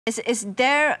Is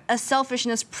there a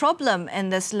selfishness problem in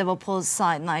this Liverpool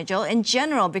side, Nigel, in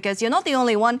general? Because you're not the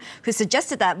only one who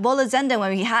suggested that. Bola Zenden, when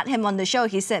we had him on the show,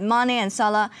 he said Mane and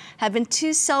Salah have been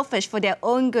too selfish for their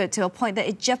own good to a point that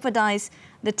it jeopardised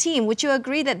the team. Would you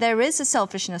agree that there is a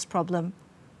selfishness problem?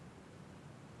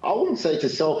 I wouldn't say it's a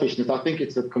selfishness. I think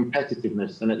it's a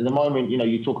competitiveness. And at the moment,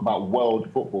 you talk about world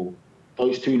football,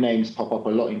 those two names pop up a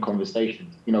lot in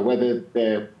conversations. Whether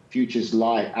their futures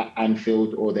lie at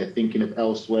Anfield or they're thinking of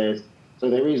elsewhere. So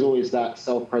there is always that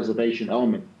self-preservation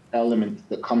element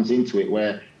that comes into it,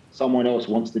 where someone else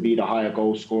wants to be the higher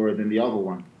goal scorer than the other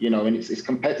one. And it's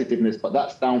competitiveness, but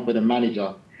that's down for the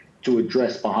manager to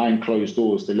address behind closed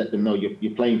doors, to let them know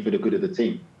you're playing for the good of the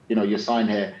team. You're signed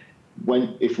here.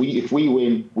 If we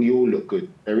win, we all look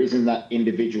good. There isn't that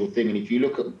individual thing. And if you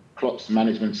look at Klopp's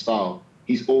management style,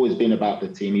 he's always been about the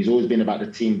team. He's always been about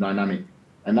the team dynamic.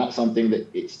 And that's something that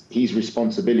it's his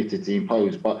responsibility to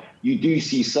impose. But you do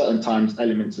see certain times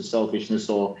elements of selfishness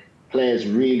or players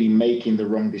really making the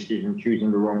wrong decision, choosing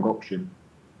the wrong option.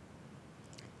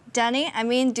 Danny,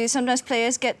 do sometimes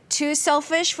players get too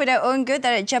selfish for their own good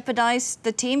that it jeopardizes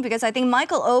the team? Because I think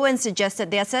Michael Owen suggested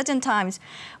there are certain times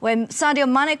when Sadio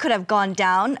Mane could have gone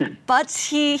down, but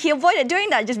he avoided doing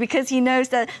that just because he knows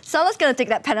that Salah's going to take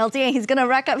that penalty and he's going to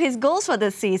rack up his goals for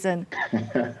this season.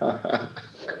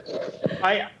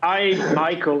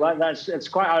 Michael, it's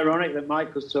quite ironic that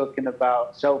Michael's talking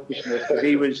about selfishness, because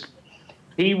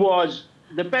he was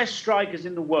the best strikers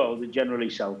in the world are generally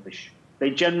selfish. They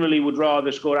generally would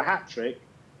rather score a hat-trick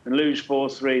and lose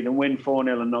 4-3 than win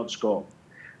 4-0 and not score,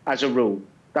 as a rule.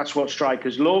 That's what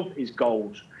strikers love, is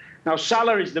goals. Now,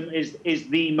 Salah is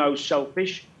the most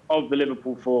selfish of the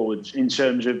Liverpool forwards in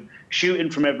terms of shooting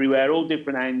from everywhere, all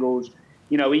different angles.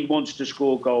 He wants to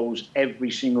score goals every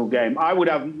single game. I would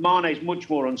have Mane's much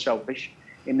more unselfish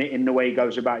in the way he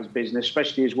goes about his business,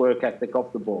 especially his work ethic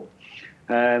off the ball.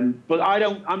 But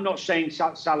I'm not saying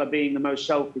Salah being the most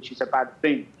selfish is a bad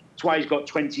thing. That's why he's got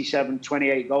 27,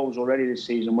 28 goals already this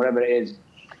season, whatever it is.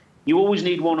 You always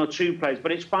need one or two players,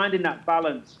 but it's finding that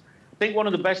balance. I think one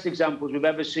of the best examples we've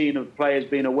ever seen of players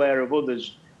being aware of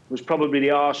others was probably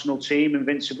the Arsenal team,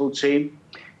 Invincible team.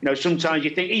 Sometimes you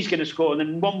think he's going to score, and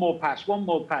then one more pass.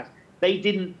 They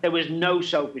didn't. There was no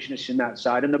selfishness in that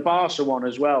side, and the Barca one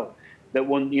as well, that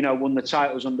won the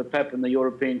titles under Pep and the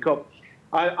European Cup.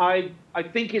 I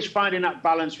think it's finding that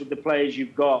balance with the players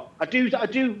you've got.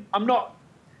 I'm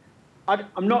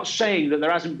not saying that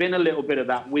there hasn't been a little bit of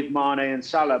that with Mane and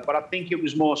Salah, but I think it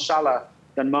was more Salah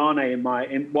than Mane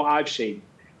in what I've seen.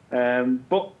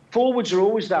 But forwards are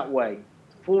always that way.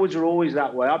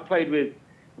 I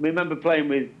remember playing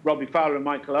with Robbie Fowler and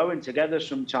Michael Owen together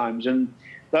sometimes, and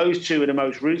those two are the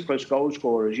most ruthless goal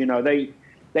scorers. They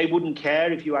wouldn't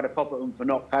care if you had a pop at them for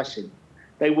not passing.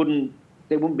 They wouldn't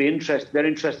be interested. They're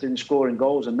interested in scoring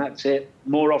goals, and that's it.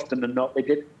 More often than not, they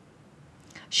did.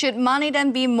 Should Mane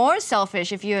then be more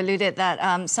selfish, if you alluded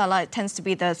that Salah tends to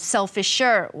be the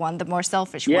selfisher one, the more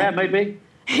selfish one? Yeah, maybe.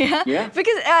 Yeah?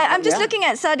 Because I'm just looking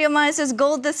at Sadio Mane's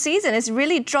goal this season. It's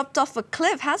really dropped off a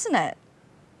cliff, hasn't it?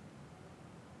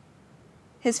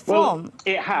 His form. Well,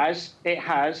 it has,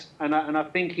 and I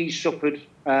think he's suffered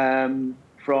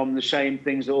from the same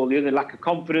things that all the other, lack of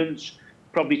confidence,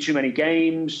 probably too many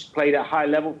games, played at a high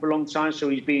level for a long time, so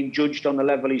he's being judged on the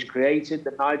level he's created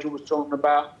that Nigel was talking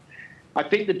about. I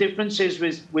think the difference is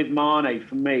with Mane,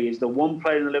 for me, is the one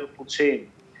player in the Liverpool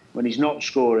team, when he's not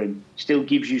scoring, still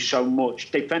gives you so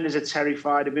much. Defenders are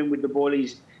terrified of him with the ball.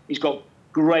 He's got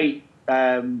great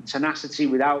tenacity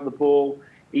without the ball.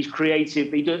 He's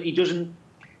creative. He doesn't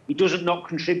not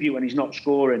contribute when he's not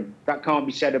scoring. That can't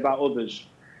be said about others.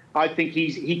 I think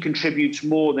he contributes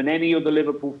more than any other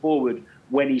Liverpool forward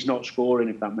when he's not scoring,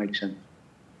 if that makes sense.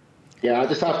 Yeah, I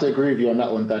just have to agree with you on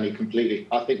that one, Danny, completely.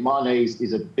 I think Mane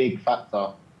is a big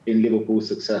factor in Liverpool's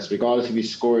success, regardless if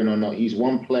he's scoring or not. He's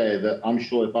one player that I'm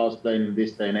sure if I was playing in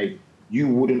this day and age, you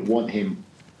wouldn't want him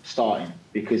starting,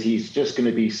 because he's just going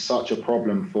to be such a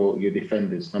problem for your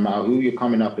defenders, no matter who you're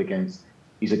coming up against.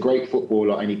 He's a great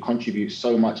footballer and he contributes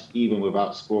so much even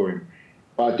without scoring.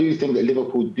 But I do think that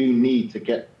Liverpool do need to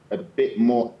get a bit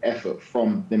more effort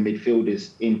from the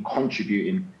midfielders in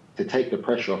contributing to take the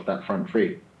pressure off that front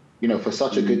three. For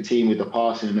such a good team with the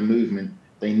passing and the movement,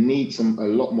 they need a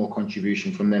lot more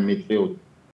contribution from their midfield.